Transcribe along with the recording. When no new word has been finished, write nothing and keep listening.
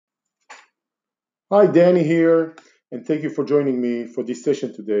Hi, Danny here, and thank you for joining me for this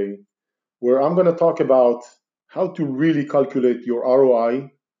session today, where I'm going to talk about how to really calculate your ROI,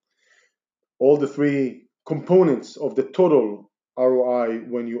 all the three components of the total ROI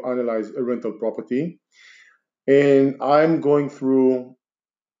when you analyze a rental property. And I'm going through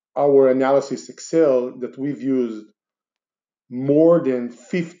our analysis Excel that we've used more than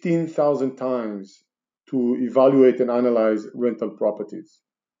 15,000 times to evaluate and analyze rental properties.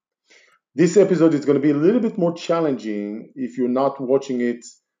 This episode is going to be a little bit more challenging if you're not watching it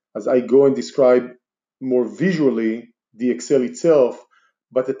as I go and describe more visually the Excel itself,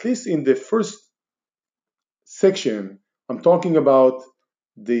 but at least in the first section, I'm talking about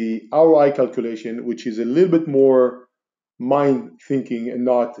the ROI calculation, which is a little bit more mind thinking and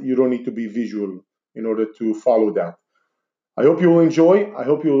not, you don't need to be visual in order to follow that. I hope you will enjoy. I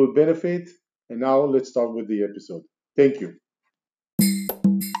hope you will benefit. And now let's start with the episode. Thank you.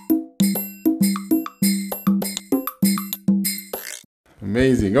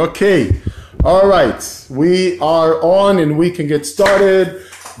 Amazing. Okay. All right. We are on and we can get started.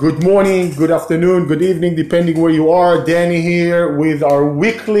 Good morning, good afternoon, good evening, depending where you are. Danny here with our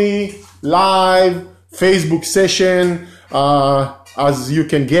weekly live Facebook session. As you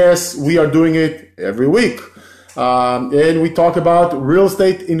can guess, we are doing it every week. And we talk about real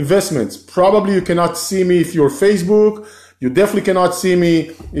estate investments. Probably you cannot see me if you're Facebook. You definitely cannot see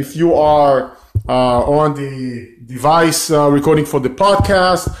me if you are on the device recording for the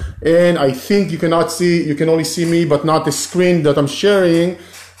podcast. And I think you can only see me, but not the screen that I'm sharing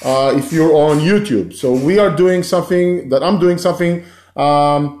if you're on YouTube. So I'm doing something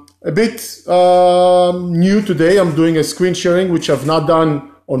a bit new today. I'm doing a screen sharing, which I've not done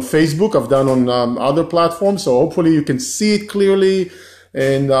on Facebook. I've done on other platforms. So hopefully you can see it clearly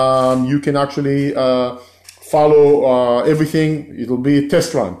and you can actually follow everything. It'll be a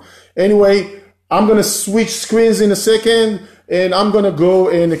test run. Anyway, I'm going to switch screens in a second and I'm going to go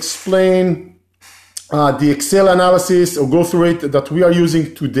and explain the Excel analysis or go through it that we are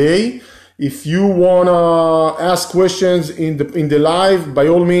using today. If you want to ask questions in the live, by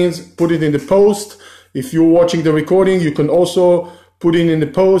all means, put it in the post. If you're watching the recording, you can also put it in the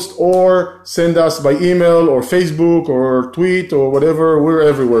post or send us by email or Facebook or tweet or whatever. We're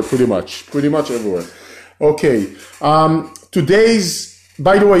everywhere, pretty much everywhere. Okay.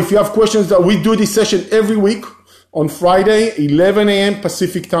 By the way, if you have questions, that we do this session every week on Friday, 11 a.m.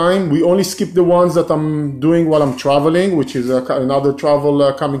 Pacific time. We only skip the ones that I'm doing while I'm traveling, which is another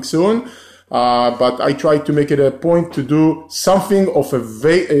travel coming soon. But I try to make it a point to do something of a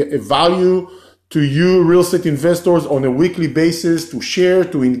value to you real estate investors on a weekly basis, to share,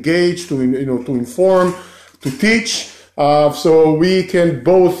 to engage, to inform, to teach. So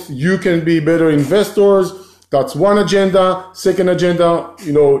you can be better investors. That's one agenda. Second agenda,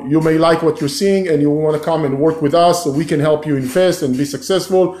 you may like what you're seeing and you want to come and work with us so we can help you invest and be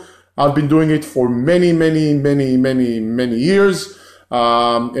successful. I've been doing it for many years,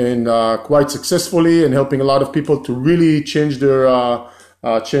 and quite successfully, and helping a lot of people to really change their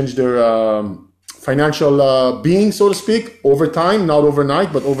financial being, so to speak, over time, not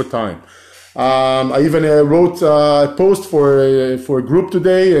overnight, but over time. I even wrote a post for a group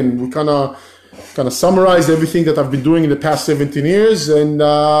today, and we kind of summarize everything that I've been doing in the past 17 years. And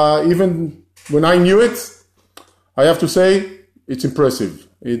even when I knew it, I have to say it's impressive.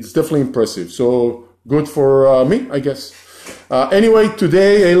 It's definitely impressive. So good for me, I guess. Anyway,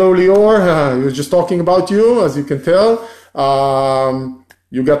 today, hello, Lior. We were just talking about you, as you can tell.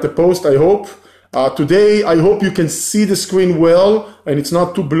 You got the post, I hope. Today, I hope you can see the screen well and it's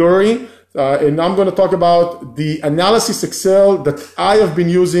not too blurry. And I'm going to talk about the analysis Excel that I have been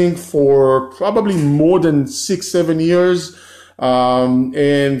using for probably more than 6-7 years,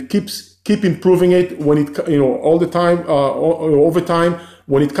 and keep improving it when it all the time over time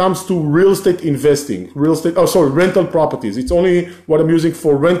when it comes to real estate investing, rental properties. It's only what I'm using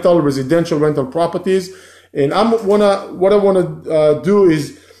for residential rental properties. And what I want to do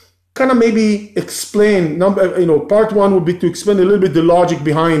is kind of maybe explain, part one would be to explain a little bit the logic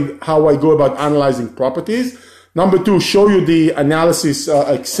behind how I go about analyzing properties. Number two, show you the analysis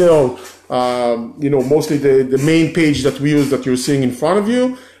Excel, mostly the main page that we use that you're seeing in front of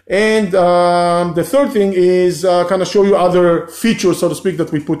you. And the third thing is kind of show you other features, so to speak,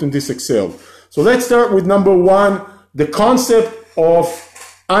 that we put in this Excel. So let's start with number one, the concept of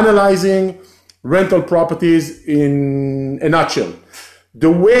analyzing rental properties in a nutshell. The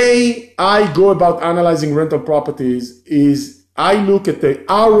way I go about analyzing rental properties is I look at the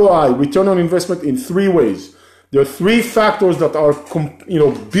ROI, return on investment, in three ways. There are three factors that are,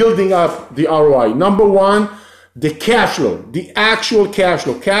 building up the ROI. Number one, The cash flow, the actual cash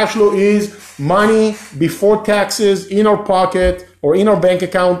flow. Cash flow is money before taxes in our pocket or in our bank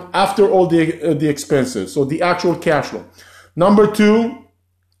account after all the expenses. So the actual cash flow. Number two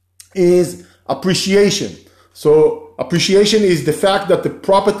is appreciation. So appreciation is the fact that the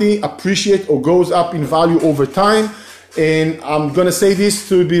property appreciates or goes up in value over time. And I'm going to say this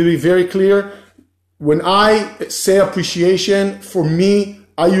to be very clear. When I say appreciation, for me,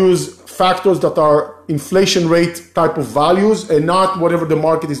 I use factors that are inflation rate type of values and not whatever the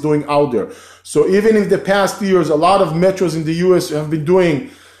market is doing out there. So even if the past years, a lot of metros in the US have been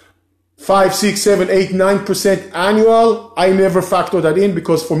doing 5, 6, 7, 8, 9% annual, I never factor that in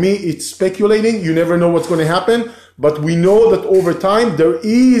because for me, it's speculating. You never know what's going to happen. But we know that over time, there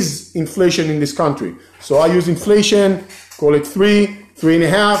is inflation in this country. So I use inflation, call it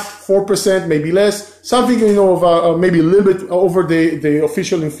 3.5%, 4%, maybe less, something, maybe a little bit over the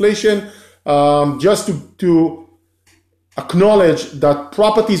official inflation, just to acknowledge that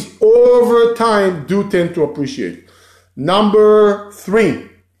properties over time do tend to appreciate. Number three,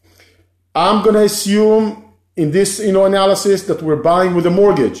 I'm going to assume in this, analysis that we're buying with a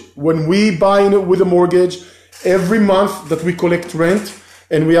mortgage. When we buy with a mortgage, every month that we collect rent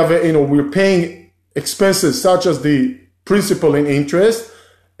and we have, we're paying expenses such as the principal and interest,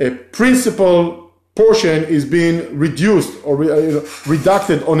 a principal portion is being reduced or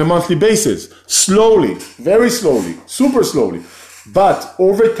reducted on a monthly basis, slowly, very slowly, super slowly. But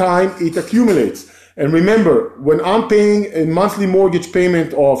over time, it accumulates. And remember, when I'm paying a monthly mortgage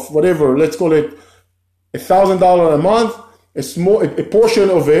payment of whatever, let's call it $1,000 a month, a portion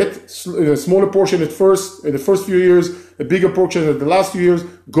of it, a smaller portion in the first few years, a bigger portion in the last few years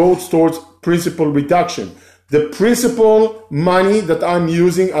goes towards principal reduction. The principal money that I've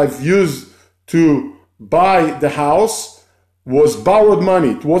used to buy the house was borrowed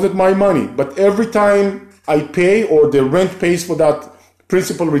money. It wasn't my money. But every time I pay or the rent pays for that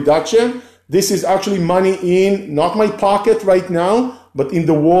principal reduction, this is actually money in, not my pocket right now, but in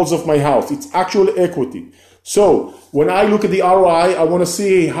the walls of my house. It's actual equity. So when I look at the ROI, I want to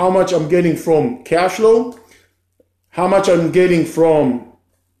see how much I'm getting from cash flow, how much I'm getting from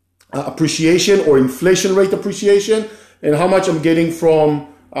appreciation or inflation rate appreciation, and how much I'm getting from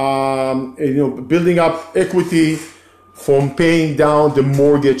building up equity from paying down the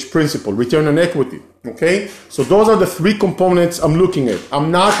mortgage principal, return on equity. Okay, so those are the three components I'm looking at.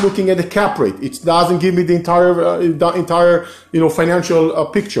 I'm not looking at the cap rate. It doesn't give me the entire financial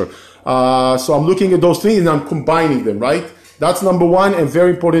picture. So I'm looking at those things and I'm combining them. Right, that's number one and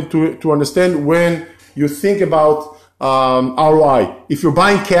very important to understand when you think about ROI. If you're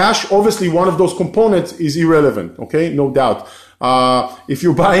buying cash, obviously one of those components is irrelevant. Okay, no doubt. If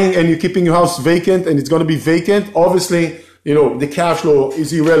you're buying and you're keeping your house vacant and it's going to be vacant, obviously, the cash flow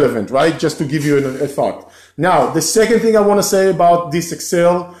is irrelevant, right? Just to give you a thought. Now, the second thing I want to say about this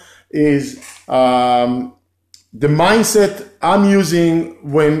Excel is the mindset I'm using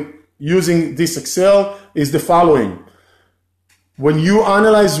when using this Excel is the following. When you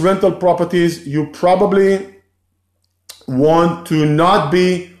analyze rental properties, you probably want to not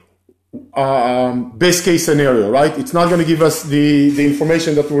be best case scenario, right? It's not going to give us the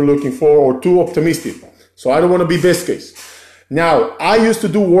information that we're looking for or too optimistic. So I don't want to be best case. Now, I used to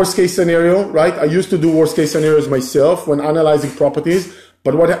do worst case scenario, right? I used to do worst case scenarios myself when analyzing properties.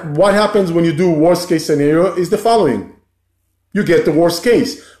 But what happens when you do worst case scenario is the following. You get the worst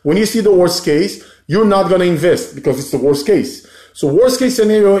case. When you see the worst case, you're not going to invest because it's the worst case. So worst case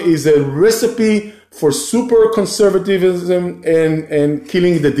scenario is a recipe for super conservatism and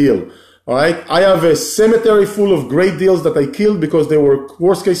killing the deal. All right. I have a cemetery full of great deals that I killed because they were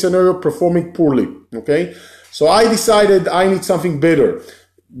worst case scenario performing poorly. Okay. So I decided I need something better.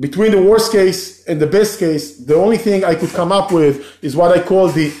 Between the worst case and the best case, the only thing I could come up with is what I call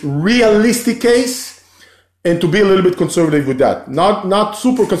the realistic case, and to be a little bit conservative with that. Not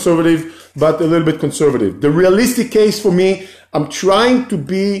super conservative, but a little bit conservative. The realistic case for me, I'm trying to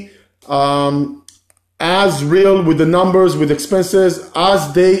be as real with the numbers, with expenses,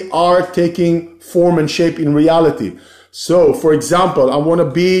 as they are taking form and shape in reality. So, for example, I want to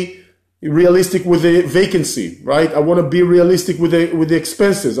be realistic with the vacancy, right? I want to be realistic with the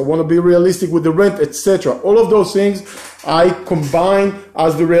expenses. I want to be realistic with the rent, etc. All of those things I combine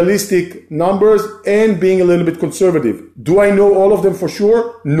as the realistic numbers and being a little bit conservative. Do I know all of them for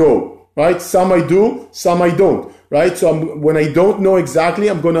sure? No, right? Some I do, some I don't, right? So when I don't know exactly,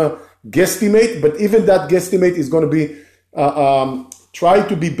 I'm going to guesstimate, but even that guesstimate is going to be try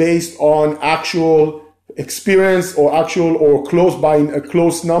to be based on actual experience or actual or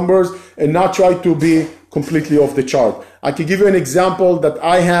close numbers, and not try to be completely off the chart. I can give you an example that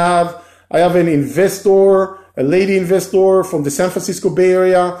I have an investor a lady investor from the San Francisco Bay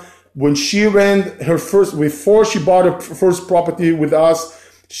Area. When she ran her first, before she bought her first property with us,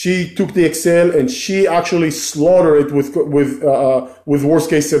 she took the Excel and she actually slaughtered it with worst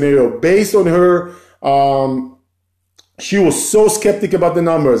case scenario based on her. She was so skeptic about the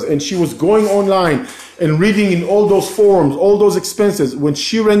numbers, and she was going online and reading in all those forums, all those expenses. When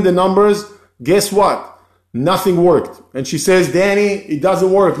she ran the numbers, guess what? Nothing worked. And she says, Danny, it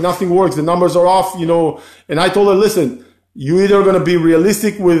doesn't work. Nothing works. The numbers are off, you know. And I told her, listen, you either going to be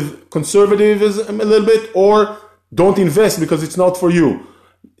realistic with conservatism a little bit or don't invest because it's not for you.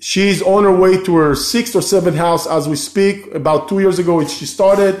 She's on her way to her 6th or 7th house as we speak. About 2 years ago, she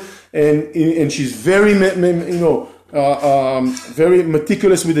started, and she's very, very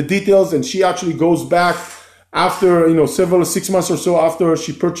meticulous with the details. And she actually goes back after, 6 months or so after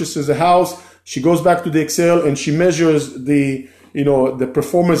she purchases a house. She goes back to the Excel and she measures the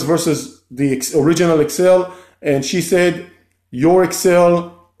performance versus the original Excel. And she said, your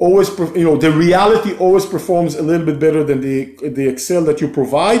Excel always, the reality always performs a little bit better than the Excel that you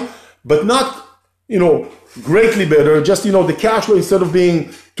provide, but not, greatly better. Just, the cash flow, instead of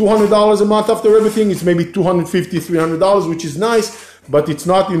being $200 a month after everything, it's maybe $250, $300, which is nice, but it's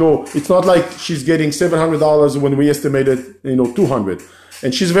not, it's not like she's getting $700 when we estimated, 200.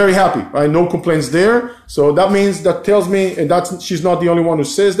 And she's very happy, right? No complaints there. So that tells me, and she's not the only one who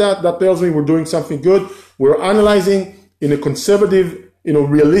says that. That tells me we're doing something good. We're analyzing in a conservative,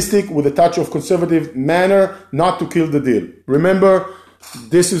 realistic, with a touch of conservative manner, not to kill the deal. Remember,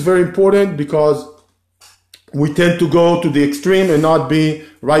 this is very important because we tend to go to the extreme and not be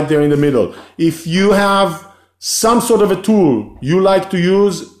right there in the middle. If you have some sort of a tool you like to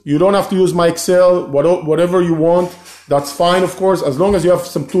use, you don't have to use my Excel, whatever you want. That's fine, of course, as long as you have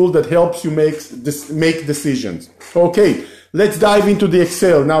some tool that helps you make decisions. Okay, let's dive into the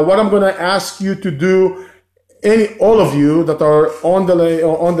Excel. Now, what I'm going to ask you to do, all of you that are on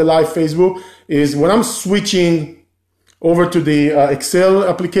the live Facebook, is when I'm switching over to the Excel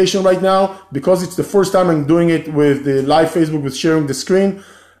application right now, because it's the first time I'm doing it with the live Facebook, with sharing the screen,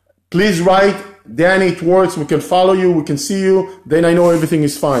 please write, Danny, it works, we can follow you, we can see you, then I know everything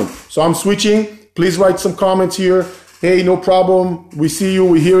is fine. So I'm switching. Please write some comments here. Hey, no problem. We see you,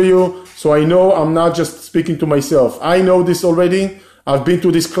 we hear you. So I know I'm not just speaking to myself. I know this already. I've been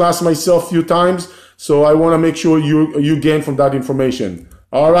to this class myself a few times. So I want to make sure you gain from that information.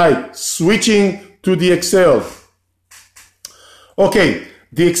 All right, switching to the Excel. Okay,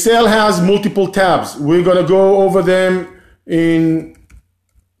 the Excel has multiple tabs. We're going to go over them in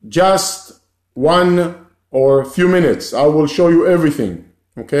just one or a few minutes. I will show you everything.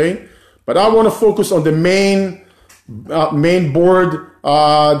 Okay, but I want to focus on the main board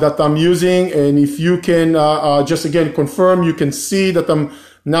that I'm using, and if you can just again confirm, you can see that I'm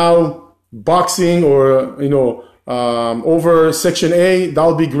now boxing or over section A.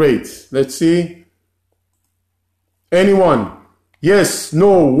 That'll be great. Let's see. Anyone? Yes,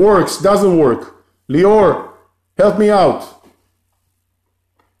 no, works, doesn't work. Lior, help me out.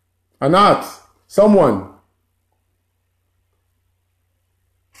 Anat, someone.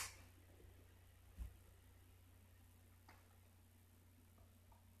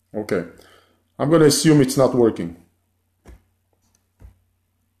 Okay, I'm going to assume it's not working.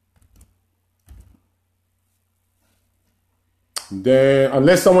 Then,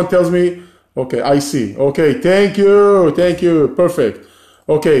 unless someone tells me, okay, I see. Okay, thank you, perfect.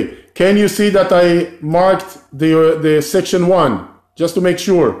 Okay, can you see that I marked the section 1, just to make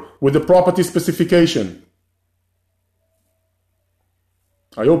sure, with the property specification?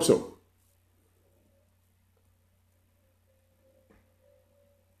 I hope so.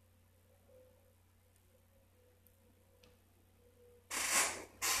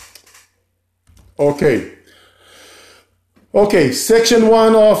 Okay, section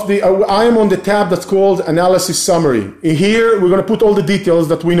 1 of the, I am on the tab that's called Analysis Summary. In here, we're going to put all the details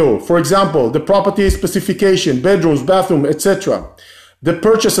that we know. For example, the property specification, bedrooms, bathroom, etc. The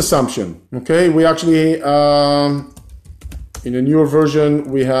purchase assumption. Okay, we actually, in a newer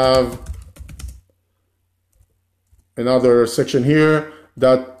version, we have another section here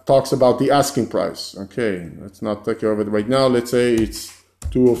that talks about the asking price. Okay, let's not take care of it right now. Let's say it's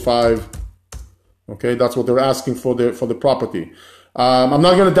 205. Okay, that's what they're asking for the property. I'm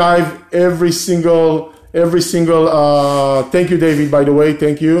not going to dive every single. Thank you, David. By the way,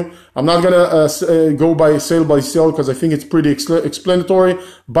 thank you. I'm not going to go by sale because I think it's pretty explanatory.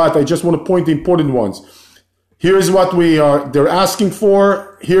 But I just want to point the important ones. Here's what they're asking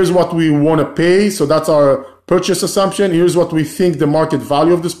for. Here's what we want to pay. So that's our purchase assumption. Here's what we think the market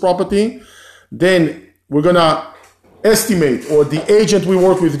value of this property. Then we're gonna estimate, or the agent we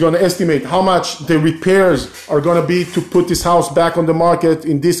work with is going to estimate how much the repairs are going to be to put this house back on the market.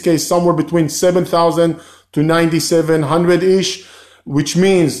 In this case, somewhere between 7,000 to 9,700-ish, which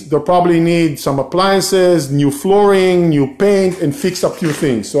means they'll probably need some appliances, new flooring, new paint, and fix a few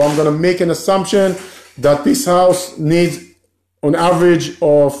things. So I'm going to make an assumption that this house needs on average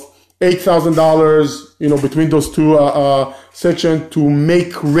of $8,000, you know, between those two sections to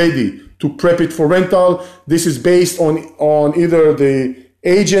make ready, to prep it for rental. This is based on either the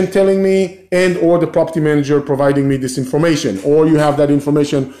agent telling me and or the property manager providing me this information, or you have that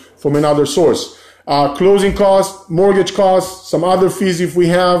information from another source. Closing costs, mortgage costs, some other fees if we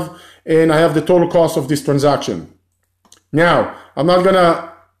have, and I have the total cost of this transaction. Now, I'm not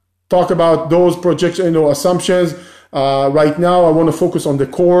gonna talk about those projections, you know, assumptions. Right now, I want to focus on the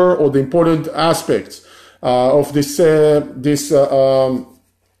core or the important aspects of this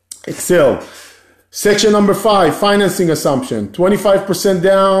Excel. Section number 5, financing assumption. 25%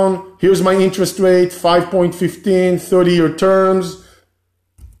 down. Here's my interest rate, 5.15, 30-year terms.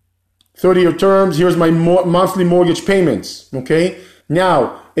 30-year terms. Here's my monthly mortgage payments. Okay.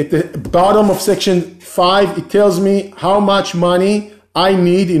 Now, at the bottom of section 5, it tells me how much money I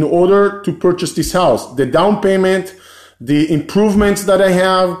need in order to purchase this house. The down payment, the improvements that I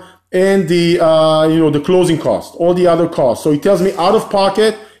have, and the the closing cost, all the other costs. So it tells me out of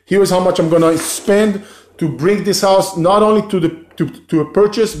pocket, here's how much I'm going to spend to bring this house not only to a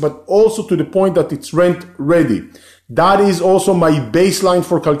purchase, but also to the point that it's rent ready. That is also my baseline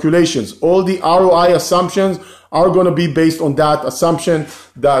for calculations. All the ROI assumptions are going to be based on that assumption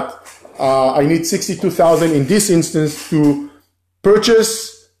that I need $62,000 in this instance to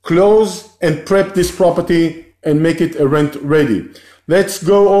purchase, close, and prep this property and make it a rent ready. Let's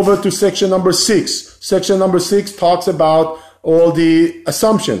go over to section number 6. Section number 6 talks about all the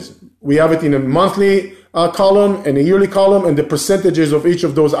assumptions. We have it in a monthly column and a yearly column, and the percentages of each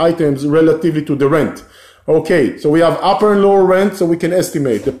of those items relatively to the rent. Okay, so we have upper and lower rent, so we can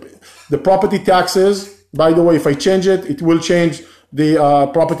estimate the property taxes. By the way, if I change it, it will change the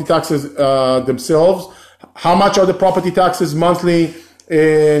property taxes themselves. How much are the property taxes monthly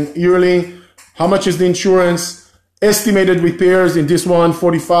and yearly? How much is the insurance? Estimated repairs in this one,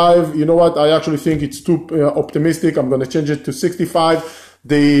 45. You know what? I actually think it's too optimistic. I'm going to change it to 65.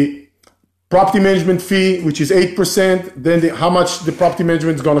 The property management fee, which is 8%. Then how much the property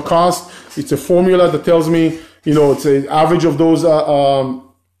management is going to cost. It's a formula that tells me, you know, it's an average of those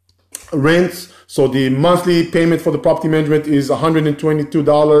rents. So the monthly payment for the property management is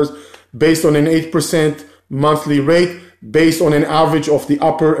 $122 based on an 8% monthly rate, based on an average of the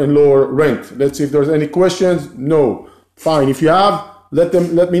upper and lower rent. Let's see if there's any questions. No. Fine. If you have,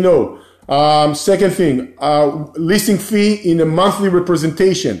 let me know. Second thing, listing fee in a monthly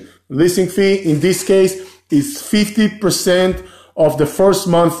representation. Listing fee in this case is 50% of the first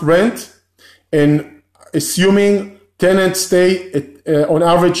month rent, and assuming tenants stay at, on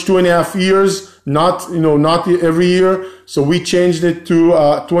average 2.5 years, not every year. So we changed it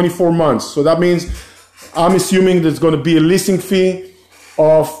to 24 months. So that means I'm assuming there's going to be a listing fee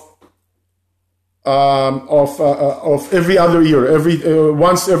of every other year,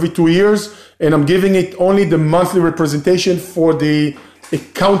 once every 2 years, and I'm giving it only the monthly representation for the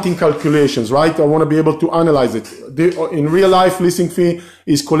accounting calculations, right? I want to be able to analyze it. In real life, listing fee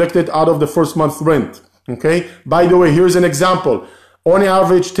is collected out of the first month rent. Okay. By the way, here's an example. On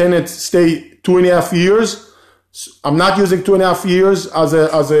average, tenants stay 2.5 years. I'm not using 2.5 years as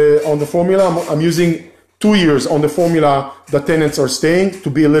on the formula. I'm using 2 years on the formula that tenants are staying to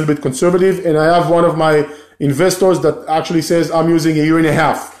be a little bit conservative. And I have one of my investors that actually says I'm using 1.5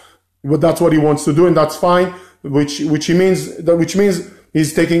 years. Well, that's what he wants to do, and that's fine. Which means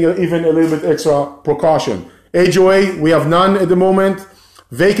he's taking even a little bit extra precaution. HOA, we have none at the moment.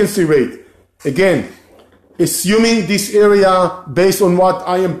 Vacancy rate, again, assuming this area, based on what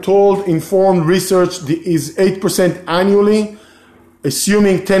I am told, informed research, is 8% annually.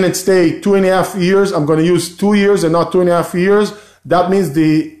 Assuming tenants stay 2.5 years, I'm going to use 2 years and not 2.5 years. That means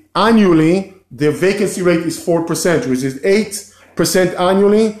annually, the vacancy rate is 4%, which is 8%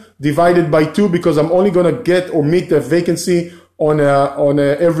 annually divided by 2, because I'm only going to get or meet the vacancy on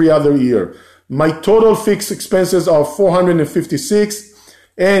every other year. My total fixed expenses are $456,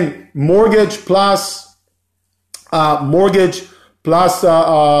 and mortgage plus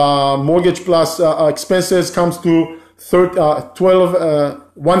expenses comes to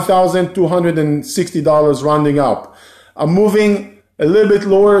 $1,260 rounding up. I'm moving a little bit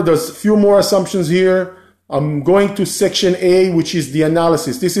lower. There's a few more assumptions here. I'm going to section A, which is the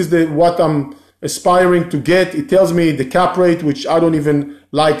analysis. This is what I'm aspiring to get. It tells me the cap rate, which I don't even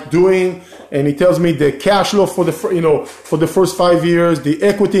like doing, and it tells me the cash flow for the for the first 5 years, the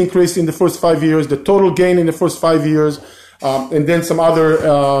equity increase in the first 5 years, the total gain in the first 5 years, and then some other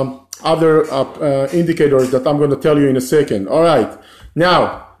indicators that I'm going to tell you in a second. All right,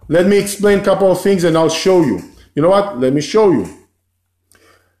 now let me explain a couple of things, and I'll show you. You know what? Let me show you.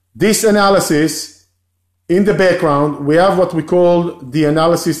 This analysis, in the background, we have what we call the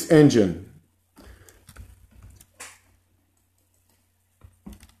analysis engine.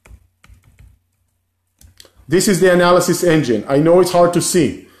 This is the analysis engine. I know it's hard to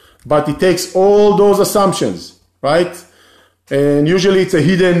see, but it takes all those assumptions, right? And usually it's a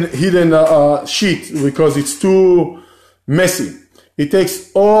hidden sheet because it's too messy. It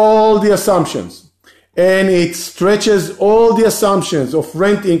takes all the assumptions and it stretches all the assumptions of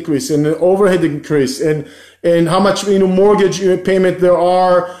rent increase and overhead increase and how much mortgage payment there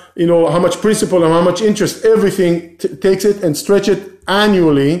are, how much principal and how much interest. Everything takes it and stretch it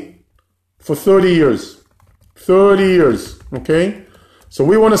annually for 30 years. 30 years, okay? So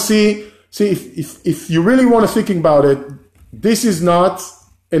we want to see if you really want to think about it, this is not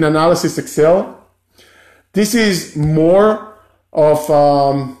an analysis Excel. This is more of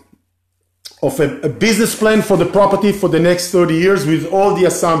a business plan for the property for the next 30 years with all the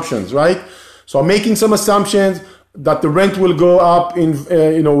assumptions, right? So I'm making some assumptions that the rent will go up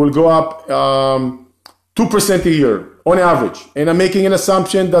 2% a year on average, and I'm making an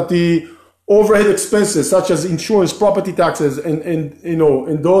assumption that the overhead expenses such as insurance, property taxes,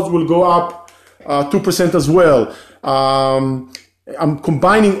 and those will go up 2% as well. I'm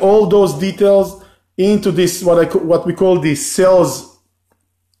combining all those details into this what we call the sales,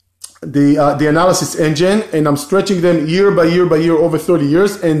 the analysis engine, and I'm stretching them year by year by year over 30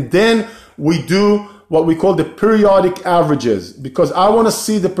 years, and then we do what we call the periodic averages, because I want to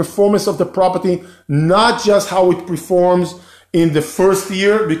see the performance of the property, not just how it performs in the first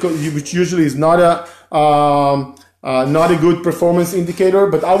year, which usually is not a good performance indicator,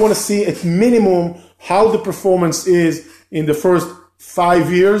 but I want to see at minimum how the performance is in the first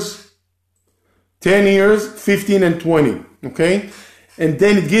 5 years, 10 years, 15 and 20, okay? And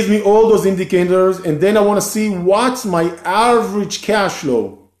then it gives me all those indicators, and then I want to see what's my average cash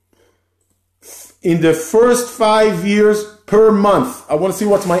flow in the first 5 years per month. I want to see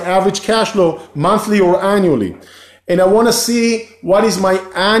what's my average cash flow monthly or annually. And I want to see what is my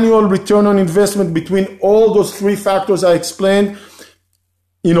annual return on investment between all those three factors I explained,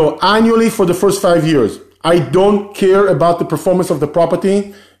 annually for the first 5 years. I don't care about the performance of the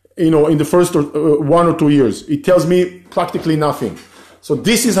property, in the first 1 or 2 years. It tells me practically nothing. So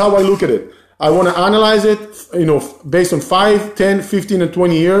this is how I look at it. I want to analyze it, based on 5, 10, 15, and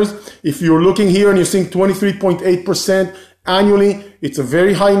 20 years. If you're looking here and you're seeing 23.8% annually, it's a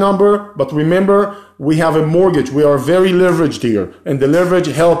very high number, but remember, we have a mortgage. We are very leveraged here, and the leverage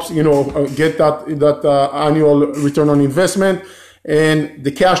helps, get that annual return on investment, and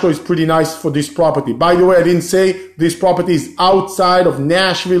the cash flow is pretty nice for this property. By the way, I didn't say this property is outside of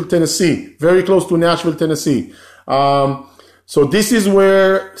Nashville, Tennessee, very close to Nashville, Tennessee. So this is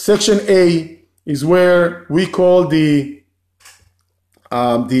where section A is where we call the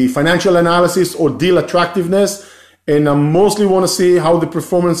financial analysis or deal attractiveness. And I mostly want to see how the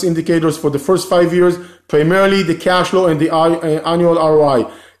performance indicators for the first 5 years, primarily the cash flow and the annual ROI.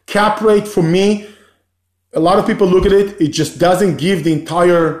 Cap rate for me, a lot of people look at it, it just doesn't give the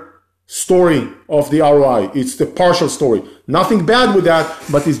entire story of the ROI. It's the partial story. Nothing bad with that,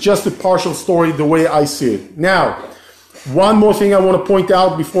 but it's just a partial story the way I see it. Now, one more thing I want to point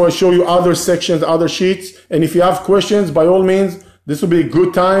out before I show you other sections, other sheets. And if you have questions, by all means, this will be a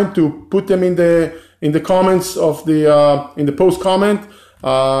good time to put them in the comments of in the post comment,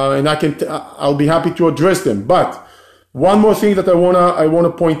 and I'll be happy to address them. But one more thing that I wanna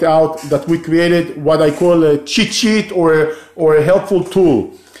point out, that we created what I call a cheat sheet or a helpful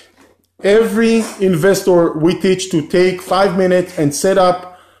tool. Every investor we teach to take 5 minutes and set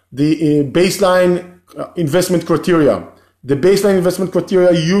up the baseline investment criteria. The baseline investment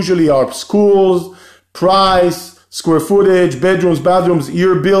criteria usually are schools, price, square footage, bedrooms, bathrooms,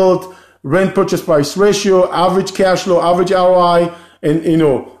 year built, rent purchase price ratio, average cash flow, average ROI, and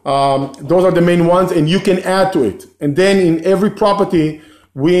those are the main ones, and you can add to it. And then in every property,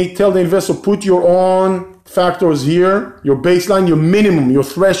 we tell the investor, put your own factors here, your baseline, your minimum, your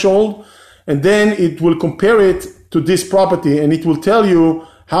threshold, and then it will compare it to this property, and it will tell you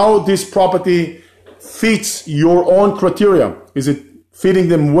how this property fits your own criteria. Is it fitting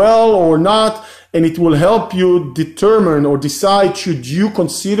them well or not? And it will help you determine or decide, should you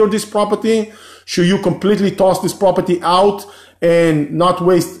consider this property? Should you completely toss this property out and not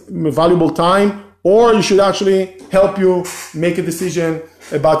waste valuable time, or you should actually help you make a decision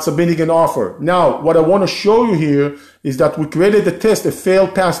about submitting an offer. Now, what I want to show you here is that we created a test, a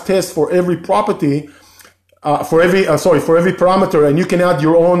fail-pass test for every property, for every parameter, and you can add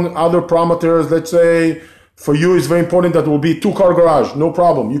your own other parameters. Let's say for you, it's very important that it will be 2-car garage. No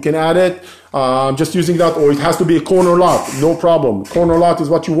problem. You can add it. Just using that, or it has to be a corner lot. No problem. Corner lot is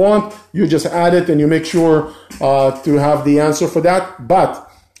what you want. You just add it and you make sure to have the answer for that. But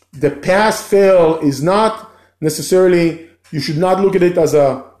the pass-fail is not necessarily, you should not look at it as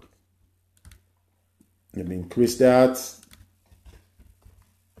a, let me increase that.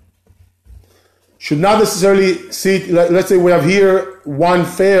 Should not necessarily see it, let's say we have here one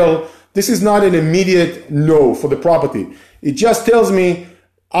fail. This is not an immediate no for the property. It just tells me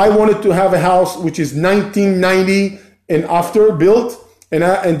I wanted to have a house which is 1990 and after built,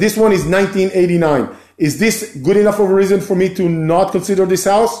 and this one is 1989. Is this good enough of a reason for me to not consider this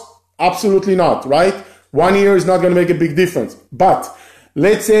house? Absolutely not, right? 1 year is not going to make a big difference. But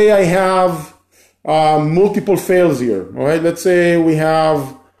let's say I have multiple fails here, all right? Let's say we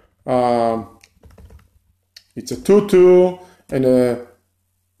have, it's a 2-2 and a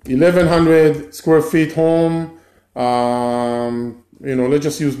 1,100 square feet home. Let's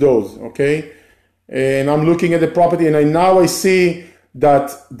just use those, okay? And I'm looking at the property, and now I see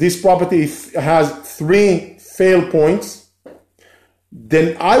that this property has 3 fail points.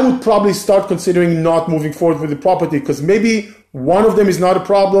 Then I would probably start considering not moving forward with the property, because maybe one of them is not a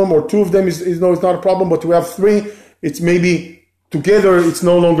problem, or 2 of them is not a problem, but we have 3. It's maybe together, it's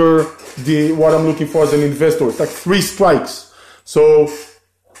no longer what I'm looking for as an investor. It's like 3 strikes. So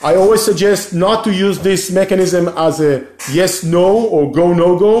I always suggest not to use this mechanism as a yes, no, or go,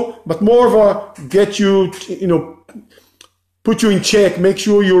 no, go, but more of a get you, put you in check, make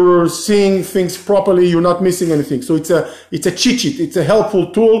sure you're seeing things properly, you're not missing anything. So it's a cheat sheet. It's a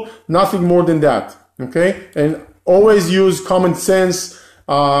helpful tool, nothing more than that. Okay. And always use common sense,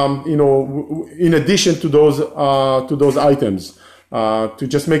 in addition to those items, to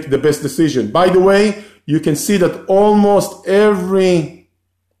just make the best decision. By the way, you can see that almost every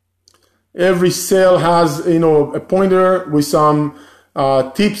cell has, a pointer with some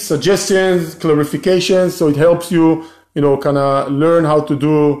tips, suggestions, clarifications. So it helps you, kind of learn how to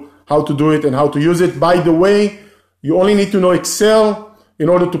do it and how to use it. By the way, you only need to know Excel in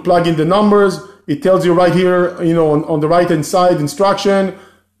order to plug in the numbers. It tells you right here, on the right-hand side instruction,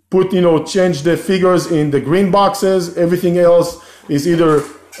 change the figures in the green boxes. Everything else is either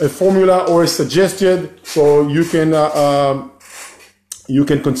a formula or a suggested. So you can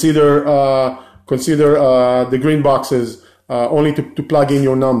consider the green boxes only to plug in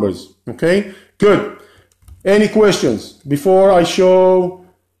your numbers. Okay, good. Any questions before I show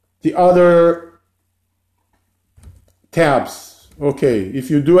the other tabs? Okay,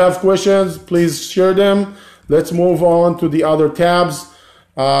 if you do have questions, please share them. Let's move on to the other tabs.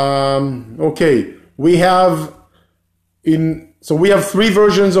 Okay, we have 3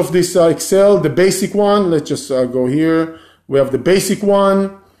 versions of this Excel. The basic one, let's just go here. We have the basic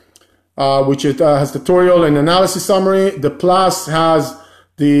one, which has tutorial and analysis summary. The Plus has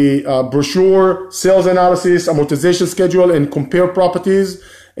the brochure, sales analysis, amortization schedule, and compare properties.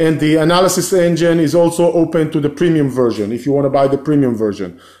 And the analysis engine is also open to the premium version if you want to buy the premium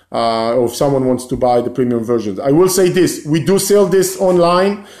version, or if someone wants to buy the premium versions. I will say this, we do sell this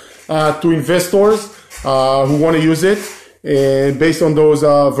online to investors who want to use it based on those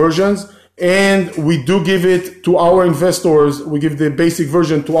versions. And we do give it to our investors. We give the basic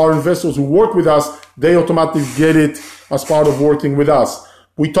version to our investors who work with us. They automatically get it as part of working with us.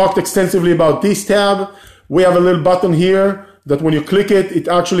 We talked extensively about this tab. We have a little button here that when you click it, it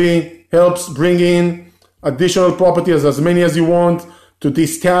actually helps bring in additional properties, as many as you want, to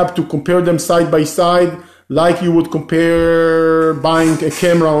this tab to compare them side by side, like you would compare buying a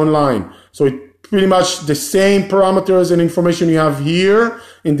camera online. So it pretty much the same parameters and information you have here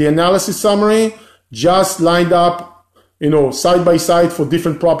in the analysis summary, just lined up, side by side for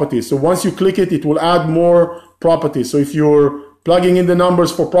different properties. So once you click it, it will add more properties. So if you're plugging in the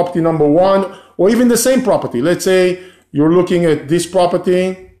numbers for property number 1, or even the same property, let's say you're looking at this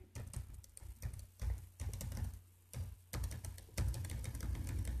property.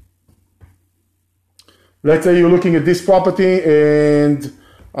 Let's say you're looking at this property and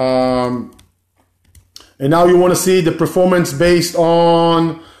now you want to see the performance based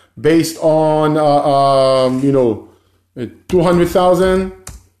on 200,000,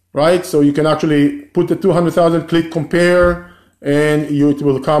 right? So you can actually put the 200,000, click compare, and it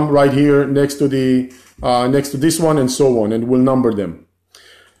will come right here next to this one, and so on, and we'll number them.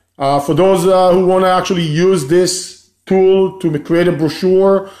 For those who want to actually use this tool to create a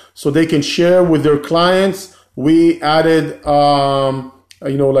brochure so they can share with their clients. We added,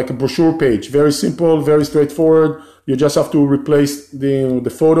 like a brochure page. Very simple, very straightforward. You just have to replace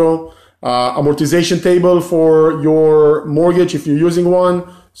the photo. Amortization table for your mortgage if you're using one.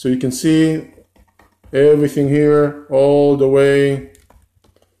 So you can see everything here all the way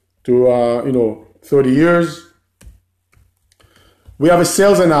to, 30 years. We have a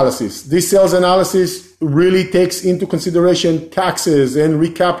sales analysis. This sales analysis really takes into consideration taxes and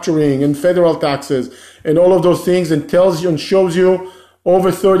recapturing and federal taxes and all of those things, and tells you and shows you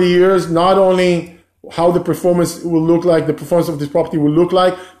over 30 years, not only how the performance will look like, the performance of this property will look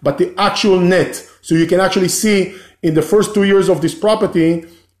like, but the actual net. So you can actually see in the first 2 years of this property,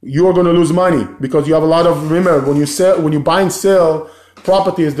 you're going to lose money because you have a lot of, remember, when you buy and sell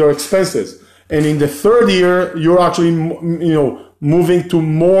properties, there are expenses. And in the third year, you're actually, moving to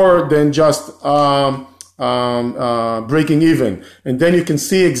more than just breaking even. And then you can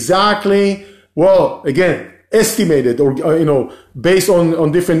see exactly, well, again, estimated or, based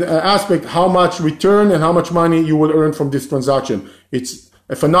on different aspects, how much return and how much money you will earn from this transaction. It's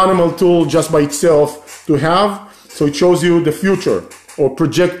a phenomenal tool just by itself to have. So it shows you the future or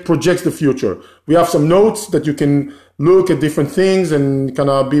projects the future. We have some notes that you can look at different things and kind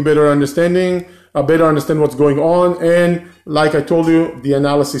of better understand what's going on. And like I told you, the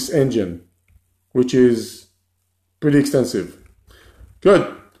analysis engine, which is pretty extensive. Good.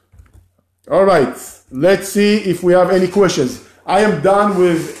 All right. Let's see if we have any questions. I am done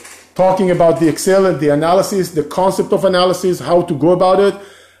with talking about the Excel and the analysis, the concept of analysis, how to go about it.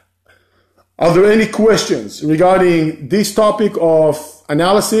 Are there any questions regarding this topic of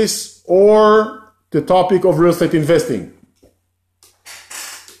analysis or the topic of real estate investing?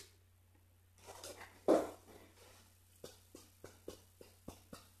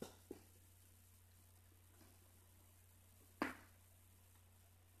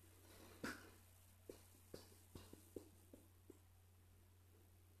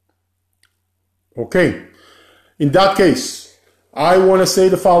 Okay, in that case, I want to say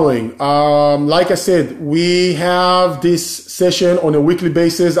the following. Like I said, we have this session on a weekly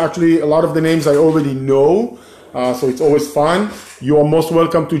basis. Actually, a lot of the names I already know, so it's always fun. You are most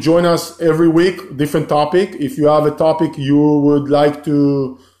welcome to join us every week, different topic. If you have a topic you would like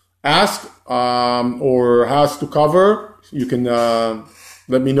to ask or has to cover, you can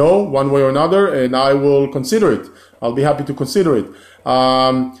let me know one way or another, and I will consider it. I'll be happy to consider it.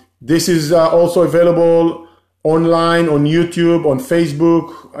 This is also available online on YouTube, on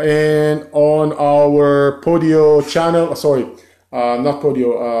Facebook, and on our Podio channel.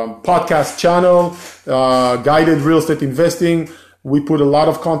 Podcast channel, Guided Real Estate Investing. We put a lot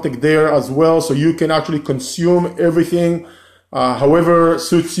of content there as well, so you can actually consume everything however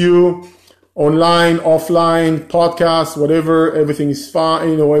suits you. Online, offline, podcasts, whatever, everything is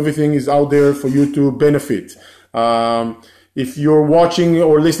fine. Everything is out there for you to benefit. If you're watching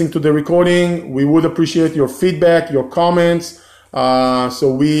or listening to the recording, we would appreciate your feedback, your comments,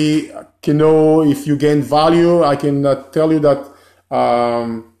 so we can know if you gain value. I can tell you that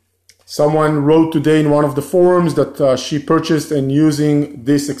someone wrote today in one of the forums that she purchased and using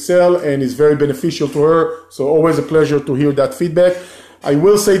this Excel and is very beneficial to her. So always a pleasure to hear that feedback. I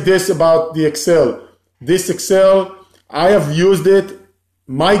will say this about the Excel. This Excel, I have used it,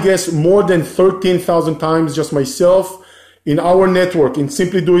 my guess, more than 13,000 times just myself. In our network, in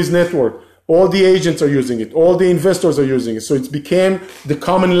Simply Do His network, all the agents are using it. All the investors are using it. So it's became the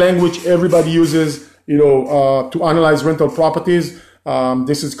common language everybody uses, to analyze rental properties.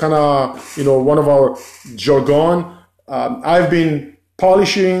 This is kind of, one of our jargon. I've been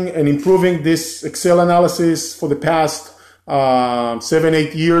polishing and improving this Excel analysis for the past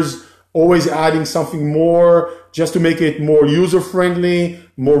 7-8 years, always adding something more just to make it more user-friendly,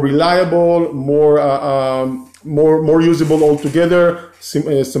 more reliable, more usable altogether,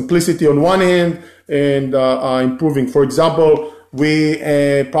 simplicity on one hand, and improving. For example, we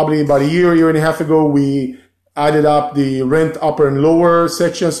probably about a year and a half ago, we added up the rent upper and lower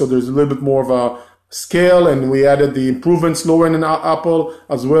section, so there's a little bit more of a scale, and we added the improvements lower and upper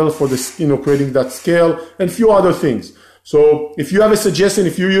as well for the creating that scale, and a few other things. So if you have a suggestion,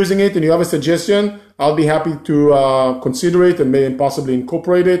 if you're using it and you have a suggestion, I'll be happy to consider it and maybe possibly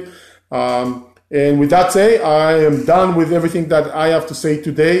incorporate it. And with that said, I am done with everything that I have to say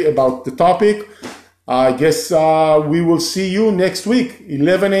today about the topic. I guess we will see you next week,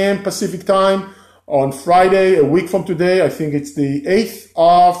 11 a.m. Pacific time on Friday, a week from today. I think it's the 8th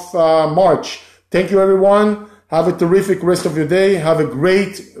of March. Thank you, everyone. Have a terrific rest of your day. Have a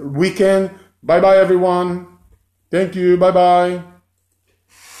great weekend. Bye-bye, everyone. Thank you. Bye-bye.